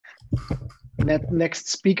Next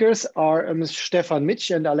speakers are Ms. Stefan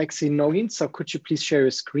Mitsch and Aleksey Nogin. So could you please share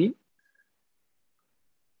your screen?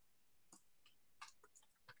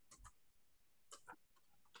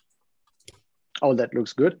 Oh, that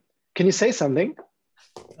looks good. Can you say something?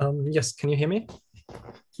 Yes, can you hear me?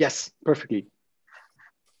 Yes, perfectly.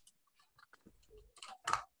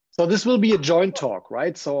 So this will be a joint talk,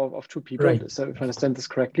 right? So of two people, right. So if I understand this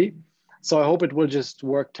correctly. So I hope it will just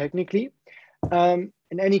work technically. In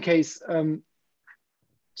any case,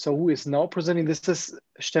 so who is now presenting? This is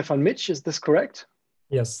Stefan Mitsch, is this correct?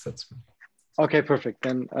 Yes, that's good. Okay, perfect.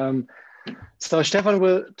 Then, so Stefan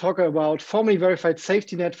will talk about formally verified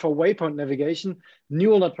safety net for Waypoint navigation,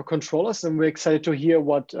 neural network controllers, and we're excited to hear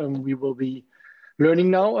what we will be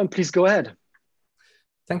learning now. And please go ahead.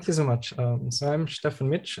 Thank you so much. So I'm Stefan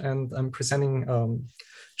Mitsch, and I'm presenting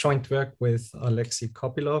joint work with Aleksey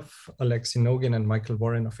Aleksey Nogin, and Michael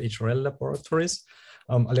Warren of HRL Laboratories.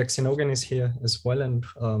 Aleksey Nogin is here as well, and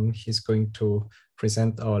he's going to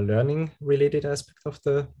present our learning-related aspect of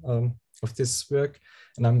this work,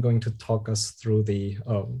 and I'm going to talk us through the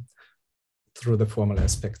formal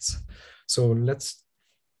aspects. So let's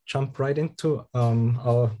jump right into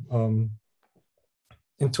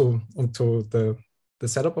the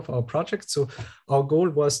setup of our project. So our goal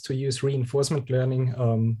was to use reinforcement learning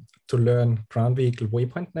to learn ground vehicle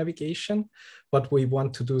waypoint navigation, but we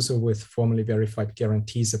want to do so with formally verified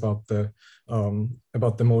guarantees about the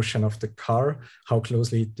motion of the car, how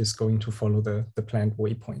closely it is going to follow the planned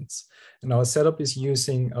waypoints. And our setup is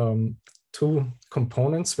using two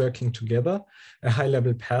components working together. A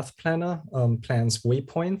high-level path planner plans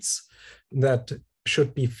waypoints that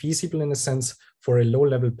should be feasible in a sense for a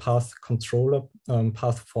low-level path controller,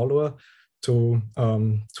 path follower to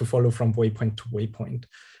follow from waypoint to waypoint.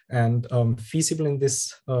 And feasible in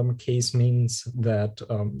this case means that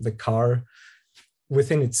the car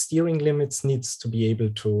within its steering limits needs to be able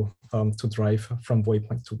to drive from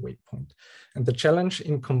waypoint to waypoint. And the challenge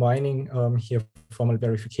in combining here formal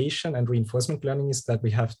verification and reinforcement learning is that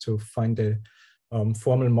we have to find a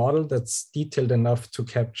formal model that's detailed enough to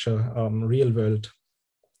capture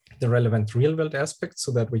the relevant real-world aspects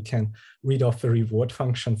so that we can read off a reward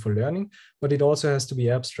function for learning, but it also has to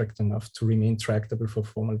be abstract enough to remain tractable for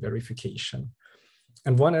formal verification.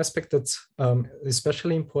 And one aspect that's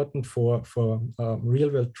especially important for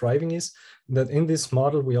real-world driving is that in this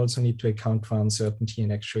model, we also need to account for uncertainty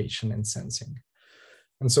in actuation and sensing.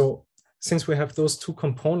 And so since we have those two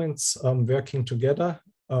components working together,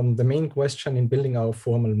 the main question in building our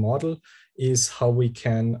formal model is how we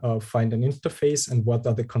can find an interface and what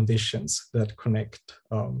are the conditions that connect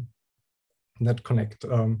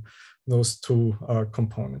those two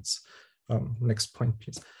components. Next point,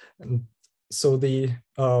 please. And so the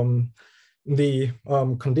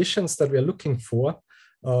conditions that we are looking for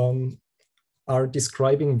are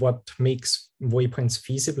describing what makes waypoints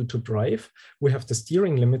feasible to drive. We have the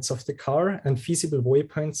steering limits of the car, and feasible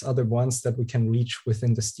waypoints are the ones that we can reach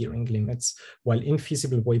within the steering limits, while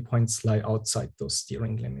infeasible waypoints lie outside those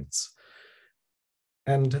steering limits.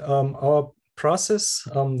 And our process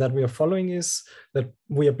that we are following is that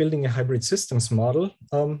we are building a hybrid systems model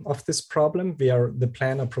of this problem, where the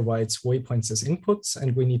planner provides waypoints as inputs,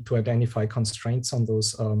 and we need to identify constraints on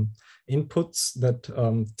those inputs that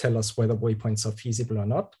tell us whether waypoints are feasible or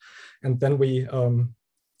not. And then we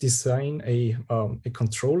design a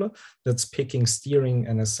controller that's picking steering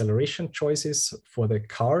and acceleration choices for the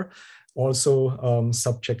car, also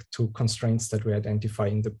subject to constraints that we identify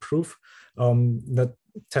in the proof that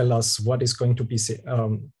tell us what is going to be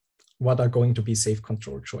what are going to be safe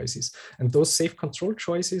control choices. And those safe control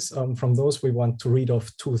choices, from those we want to read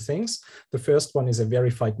off two things. The first one is a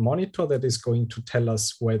verified monitor that is going to tell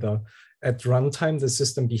us whether at runtime the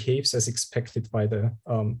system behaves as expected by the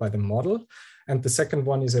model. And the second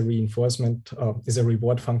one is a reinforcement, is a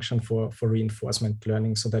reward function for reinforcement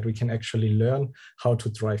learning, so that we can actually learn how to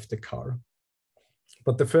drive the car.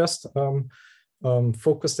 But the first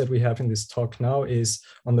focus that we have in this talk now is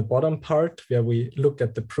on the bottom part, where we look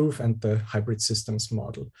at the proof and the hybrid systems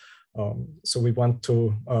model. So we want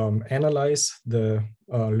to analyze the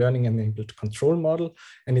learning-enabled control model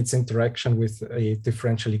and its interaction with a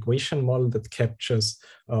differential equation model that captures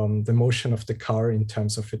the motion of the car in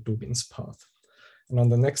terms of a Dubin's path. And on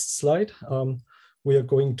the next slide, we are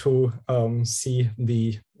going to see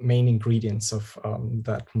the main ingredients of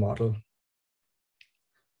that model.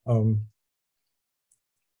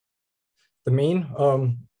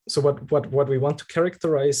 So what we want to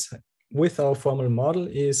characterize with our formal model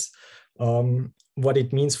is what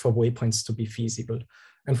it means for waypoints to be feasible.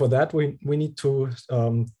 And for that, we need to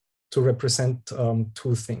represent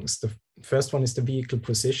two things. The first one is the vehicle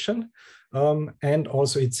position. and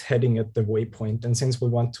also its heading at the waypoint. And since we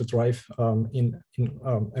want to drive in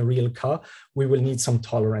a real car, we will need some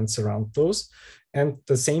tolerance around those. And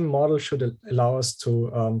the same model should allow us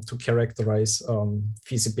to characterize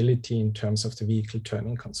feasibility in terms of the vehicle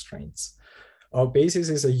turning constraints. Our basis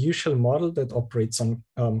is a usual model that operates on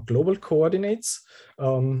global coordinates,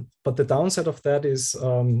 but the downside of that is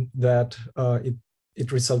that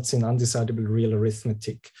it results in undecidable real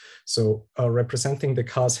arithmetic. So representing the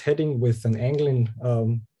car's heading with an angle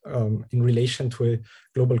in relation to a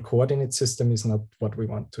global coordinate system is not what we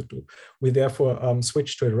want to do. We therefore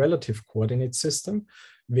switch to a relative coordinate system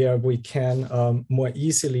where we can more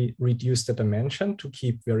easily reduce the dimension to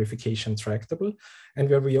keep verification tractable, and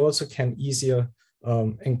where we also can easier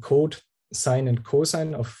encode sine and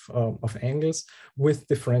cosine of angles with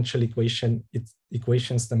differential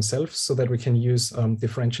equations themselves, so that we can use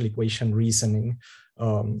differential equation reasoning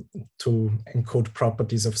to encode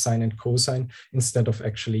properties of sine and cosine instead of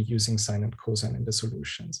actually using sine and cosine in the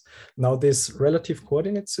solutions. Now, this relative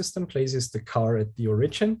coordinate system places the car at the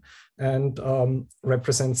origin and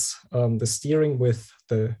represents the steering with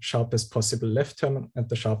the sharpest possible left turn and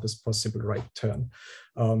the sharpest possible right turn.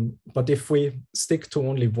 But if we stick to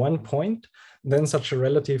only one point, then such a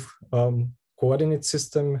relative coordinate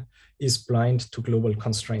system is blind to global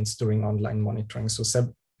constraints during online monitoring. So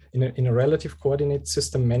in a relative coordinate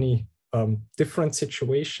system, many different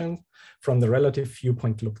situations from the relative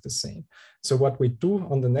viewpoint look the same. So what we do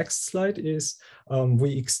on the next slide is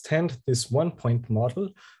we extend this one-point model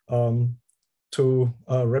to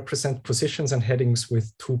represent positions and headings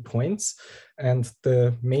with 2 points. And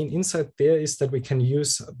the main insight there is that we can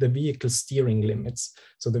use the vehicle steering limits.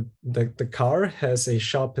 So the car has a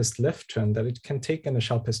sharpest left turn that it can take and a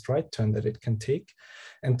sharpest right turn that it can take.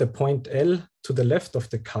 And the point L to the left of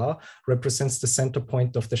the car represents the center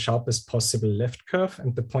point of the sharpest possible left curve,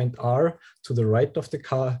 and the point R to the right of the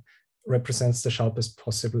car represents the sharpest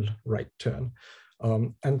possible right turn.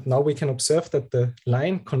 And now we can observe that the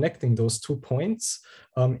line connecting those 2 points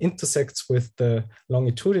intersects with the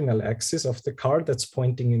longitudinal axis of the car that's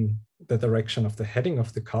pointing in the direction of the heading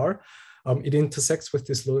of the car. It intersects with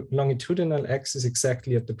this longitudinal axis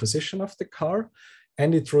exactly at the position of the car,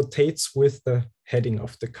 and it rotates with the heading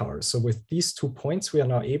of the car. So with these 2 points, we are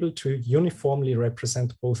now able to uniformly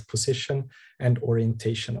represent both position and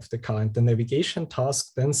orientation of the car. And the navigation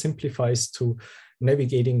task then simplifies to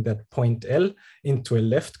navigating that point L into a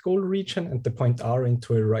left goal region and the point R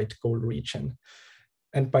into a right goal region.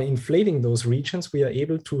 And by inflating those regions, we are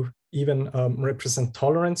able to even represent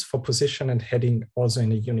tolerance for position and heading also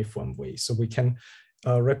in a uniform way. So we can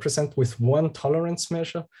represent with one tolerance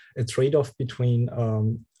measure a trade-off between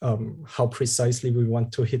how precisely we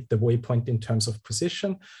want to hit the waypoint in terms of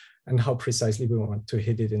position and how precisely we want to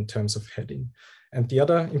hit it in terms of heading. And the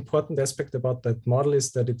other important aspect about that model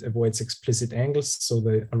is that it avoids explicit angles, so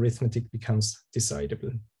the arithmetic becomes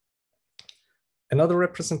decidable. Another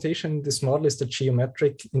representation in this model is the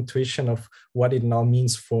geometric intuition of what it now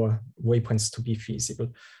means for waypoints to be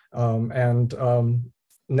feasible.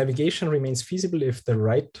 Navigation remains feasible if the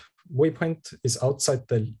right waypoint is outside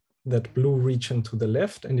that blue region to the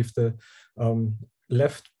left, and if the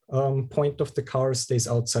left point of the car stays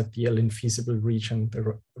outside the infeasible region,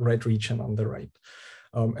 the right region on the right.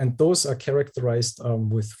 And those are characterized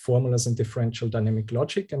with formulas and differential dynamic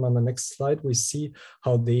logic. And on the next slide, we see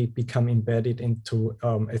how they become embedded into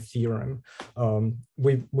a theorem.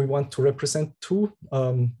 We want to represent two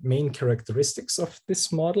main characteristics of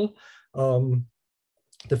this model.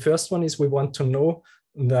 The first one is we want to know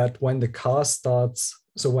that when the car starts,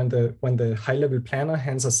 so when the high-level planner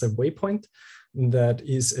hands us a waypoint that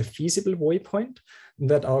is a feasible waypoint,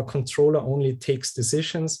 that our controller only takes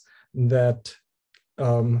decisions that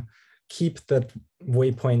keep that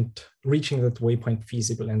waypoint, reaching that waypoint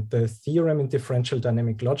feasible. And the theorem in differential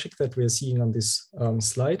dynamic logic that we are seeing on this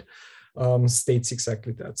slide states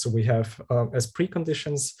exactly that. So we have as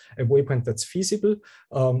preconditions a waypoint that's feasible.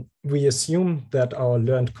 We assume that our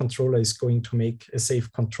learned controller is going to make a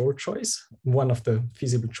safe control choice, one of the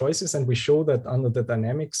feasible choices, and we show that under the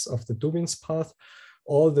dynamics of the Dubin's path,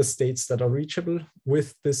 all the states that are reachable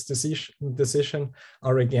with this decision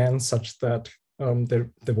are again such that the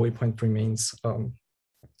waypoint remains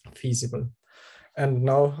feasible. And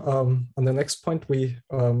now on the next point, we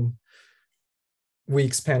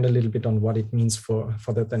expand a little bit on what it means for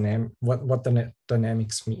the dynamic, what the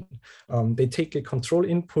dynamics mean. They take a control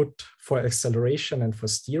input for acceleration and for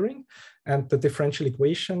steering, and the differential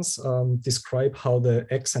equations describe how the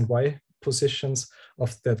X and Y positions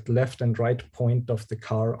of that left and right point of the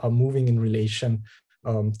car are moving in relation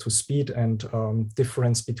to speed and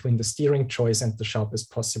difference between the steering choice and the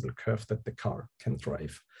sharpest possible curve that the car can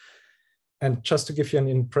drive. And just to give you an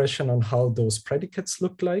impression on how those predicates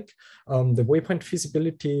look like, the waypoint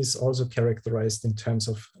feasibility is also characterized in terms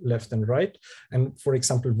of left and right. And for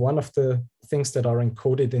example, one of the things that are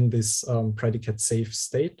encoded in this predicate safe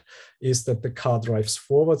state is that the car drives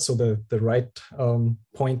forward. So the right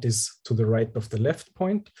point is to the right of the left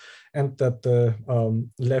point, and that the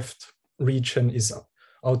left region is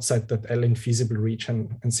outside that L infeasible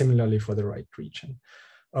region, and similarly for the right region.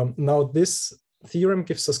 Now this theorem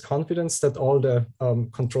gives us confidence that all the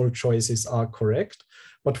control choices are correct,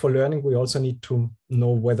 but for learning we also need to know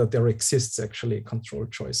whether there exists actually a control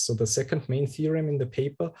choice. So the second main theorem in the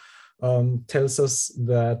paper tells us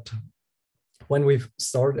that when we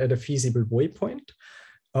start at a feasible waypoint,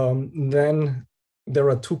 then there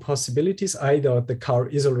are two possibilities. Either the car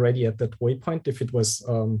is already at that waypoint if it was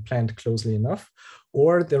planned closely enough,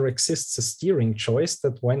 or there exists a steering choice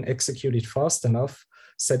that when executed fast enough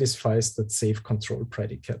satisfies that safe control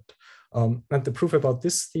predicate. And the proof about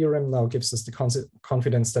this theorem now gives us the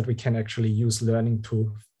confidence that we can actually use learning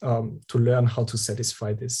to learn how to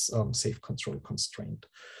satisfy this safe control constraint.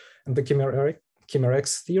 And the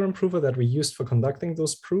Chimera-X theorem prover that we used for conducting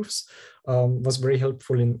those proofs was very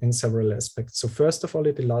helpful in several aspects. So first of all,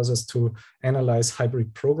 it allows us to analyze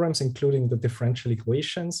hybrid programs, including the differential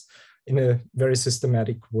equations, in a very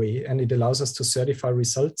systematic way. And it allows us to certify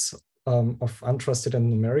results of untrusted and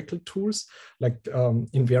numerical tools, like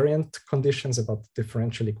invariant conditions about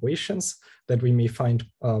differential equations that we may find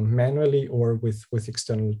manually or with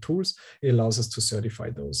external tools. It allows us to certify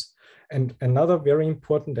those. And another very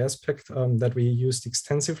important aspect that we used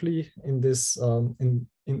extensively in this in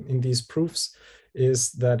these proofs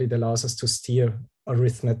is that it allows us to steer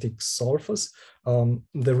arithmetic solvers.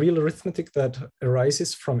 The real arithmetic that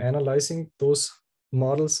arises from analyzing those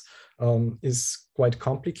models is quite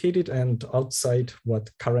complicated and outside what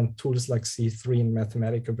current tools like C3 and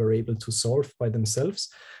Mathematica were able to solve by themselves.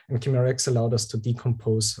 And Chimera-X allowed us to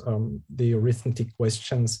decompose the arithmetic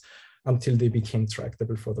questions until they became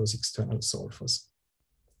tractable for those external solvers.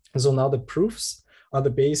 So now the proofs are the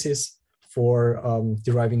basis for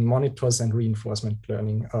deriving monitors and reinforcement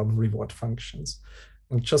learning reward functions.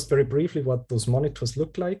 And just very briefly what those monitors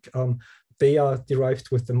look like. They are derived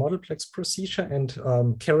with the modelplex procedure and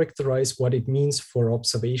characterize what it means for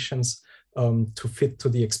observations to fit to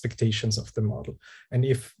the expectations of the model. And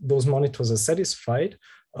if those monitors are satisfied,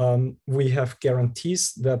 we have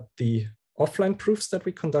guarantees that the offline proofs that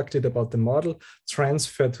we conducted about the model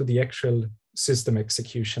transfer to the actual system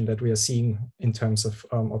execution that we are seeing in terms of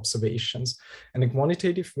observations. And a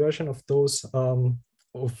quantitative version of those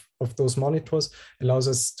monitors allows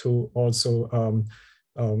us to also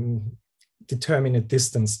determine a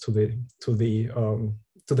distance to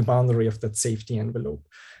the boundary of that safety envelope.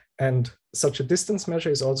 And such a distance measure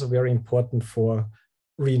is also very important for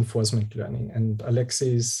reinforcement learning. And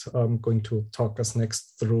Aleksey is going to talk us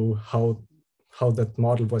next through how that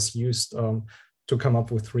model was used to come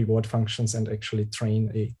up with reward functions and actually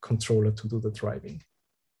train a controller to do the driving.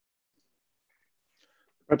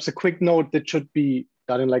 Perhaps a quick note that should be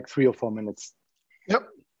done in like 3 or 4 minutes. Yep.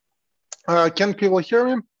 Can people hear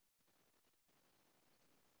me?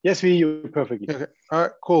 Yes, we hear you perfectly. Okay. All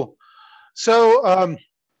right, cool. So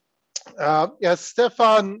as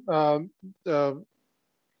Stefan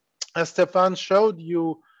showed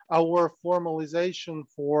you, our formalization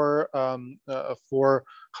for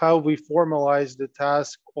how we formalize the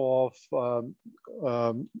task of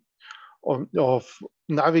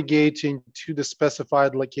navigating to the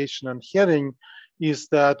specified location and heading is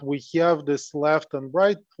that we have this left and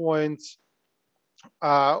right points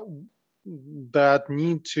that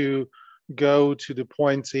need to go to the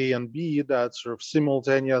points A and B that sort of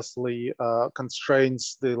simultaneously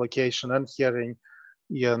constrains the location and heading,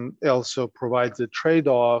 and also provides a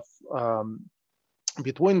trade-off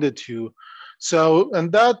between the two. So,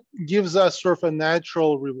 and that gives us sort of a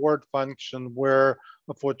natural reward function where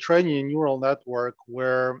for training a neural network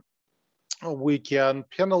where we can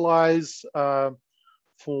penalize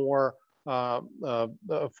for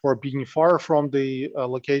being far from the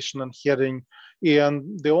location and heading.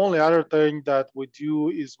 And the only other thing that we do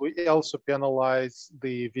is we also penalize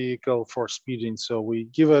the vehicle for speeding. So we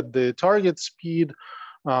give it the target speed.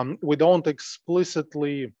 We don't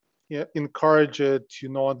explicitly encourage it to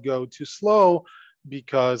not go too slow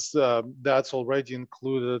because that's already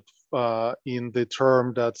included in the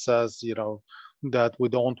term that says, you know, that we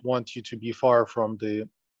don't want you to be far from the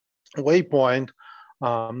waypoint.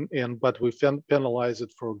 But we penalize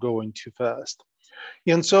it for going too fast.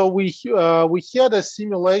 And so we had a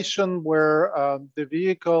simulation where the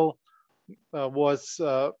vehicle was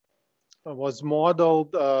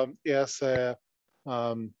modeled as a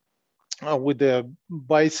with a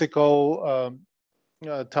bicycle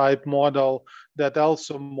type model that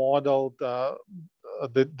also modeled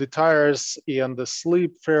the tires and the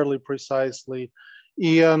sleep fairly precisely.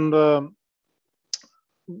 And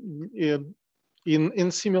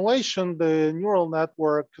in simulation, the neural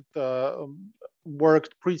network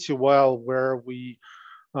worked pretty well, where we,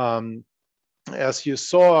 as you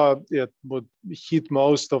saw, it would hit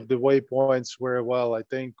most of the waypoints very well. I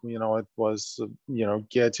think, it was,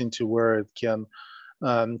 getting to where it can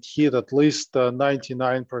hit at least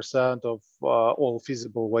 99% of all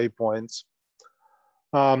feasible waypoints.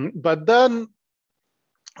 But then,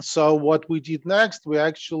 so what we did next, we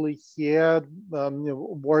actually had,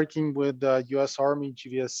 working with the US Army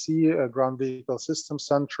GVSC, Ground Vehicle Systems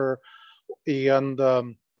Center, and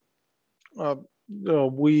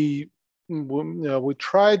we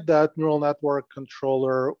tried that neural network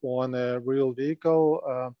controller on a real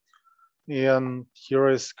vehicle, and here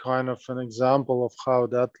is kind of an example of how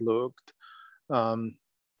that looked. And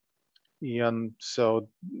so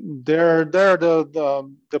there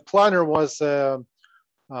the planner was a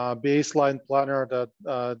baseline planner that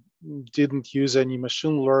didn't use any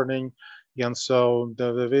machine learning, and so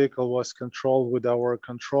the vehicle was controlled with our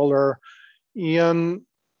controller, and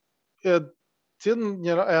it didn't,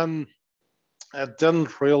 and it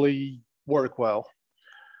didn't really work well.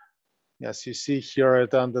 As you see here,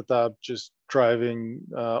 it ended up just driving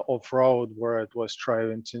off-road, where it was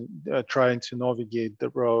trying to navigate the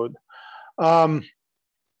road.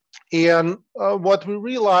 And what we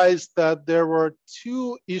realized, that there were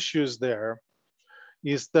two issues there,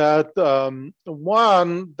 is that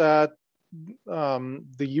one, that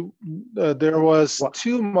there was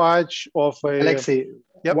too much of a— Aleksey,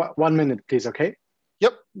 yep. 1 minute, please, okay?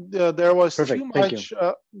 Yep, there was Perfect. too much.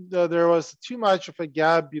 There was too much of a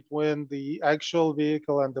gap between the actual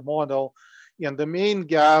vehicle and the model, and the main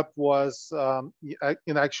gap was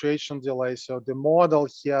in actuation delay. So the model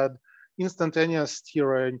had instantaneous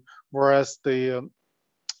steering, whereas the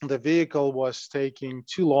vehicle was taking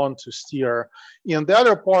too long to steer. And the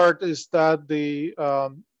other part is that the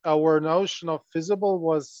our notion of feasible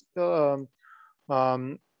was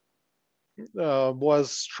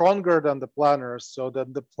stronger than the planner, so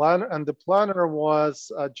that the planner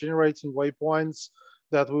was generating waypoints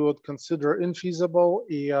that we would consider infeasible,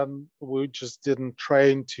 and we just didn't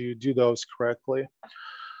train to do those correctly.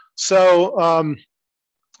 So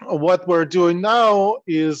what we're doing now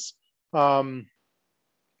is, since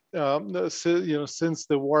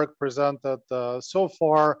the work presented so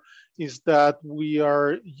far, is that we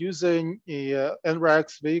are using a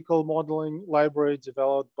NRAC's vehicle modeling library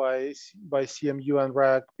developed by CMU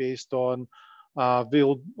NRAC, based on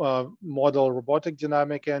wheel model robotic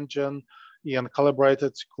dynamic engine, and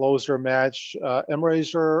calibrated to closer match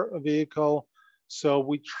MRASER vehicle. So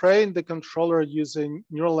we trained the controller using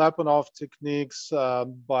neural Lyapunov techniques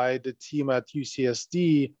by the team at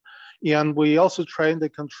UCSD. And we also trained the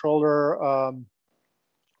controller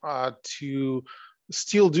to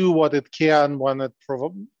still do what it can when it's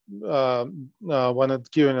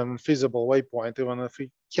given an infeasible waypoint, even if it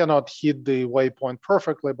cannot hit the waypoint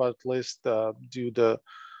perfectly, but at least do the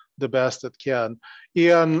best it can.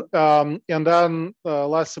 And then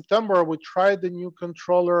last September, we tried the new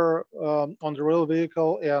controller on the real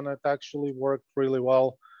vehicle, and it actually worked really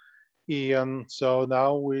well. And so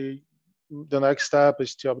now the next step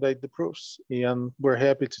is to update the proofs, and we're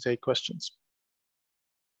happy to take questions.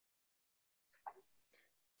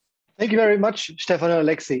 Thank you very much, Stefan and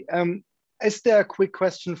Aleksey. Is there a quick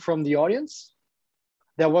question from the audience?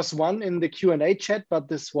 There was one in the Q&A chat, but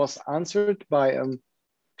this was answered by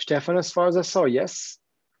Stefan, as far as I saw. Yes.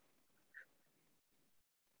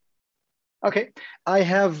 Okay, I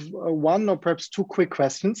have one or perhaps two quick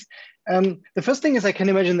questions. The first thing is, I can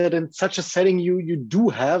imagine that in such a setting, you do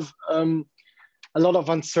have a lot of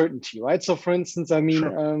uncertainty, right? So for instance, I mean,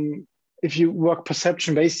 sure. If you work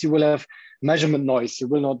perception-based, you will have measurement noise. You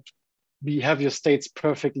will not have your states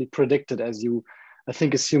perfectly predicted as you, I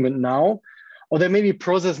think, assume it now. Or there may be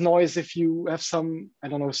process noise if you have some, I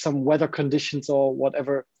don't know, some weather conditions or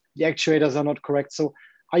whatever, the actuators are not correct. So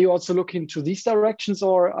are you also looking to these directions,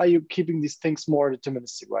 or are you keeping these things more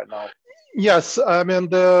deterministic right now? Yes, I mean,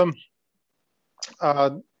 the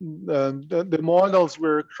models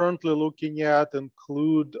we're currently looking at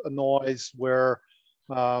include a noise where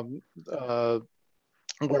the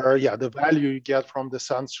value you get from the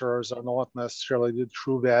sensors are not necessarily the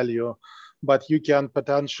true value, but you can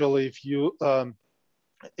potentially, if you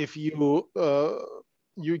if you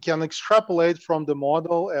can extrapolate from the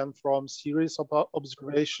model and from series of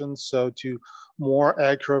observations, so to more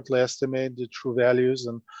accurately estimate the true values,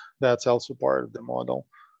 and that's also part of the model.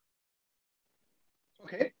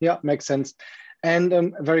 Okay, yeah, makes sense. And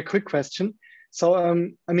a very quick question. So,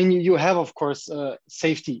 I mean, you have, of course,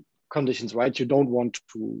 safety conditions, right? You don't want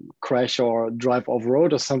to crash or drive off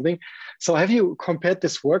road or something. So have you compared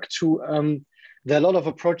this work to, there are a lot of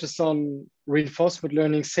approaches on reinforcement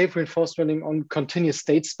learning, safe reinforcement learning on continuous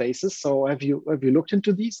state spaces. So have you looked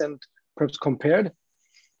into these and perhaps compared?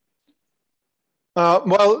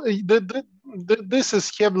 Well, this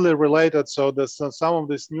is heavily related. So some of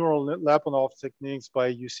these neural Lyapunov techniques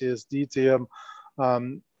by UCSD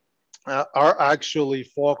are actually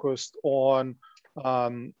focused on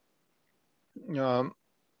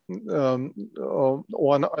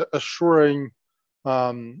assuring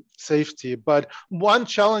safety. But one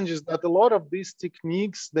challenge is that a lot of these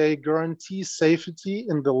techniques, they guarantee safety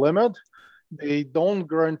in the limit. They don't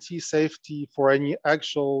guarantee safety for any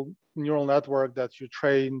actual neural network that you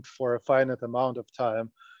trained for a finite amount of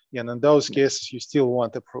time. And in those cases, you still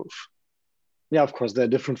want a proof. Yeah, of course, there are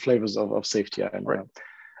different flavors of safety. I know. Right.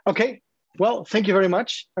 Okay, well, thank you very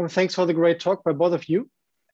much. And thanks for the great talk by both of you.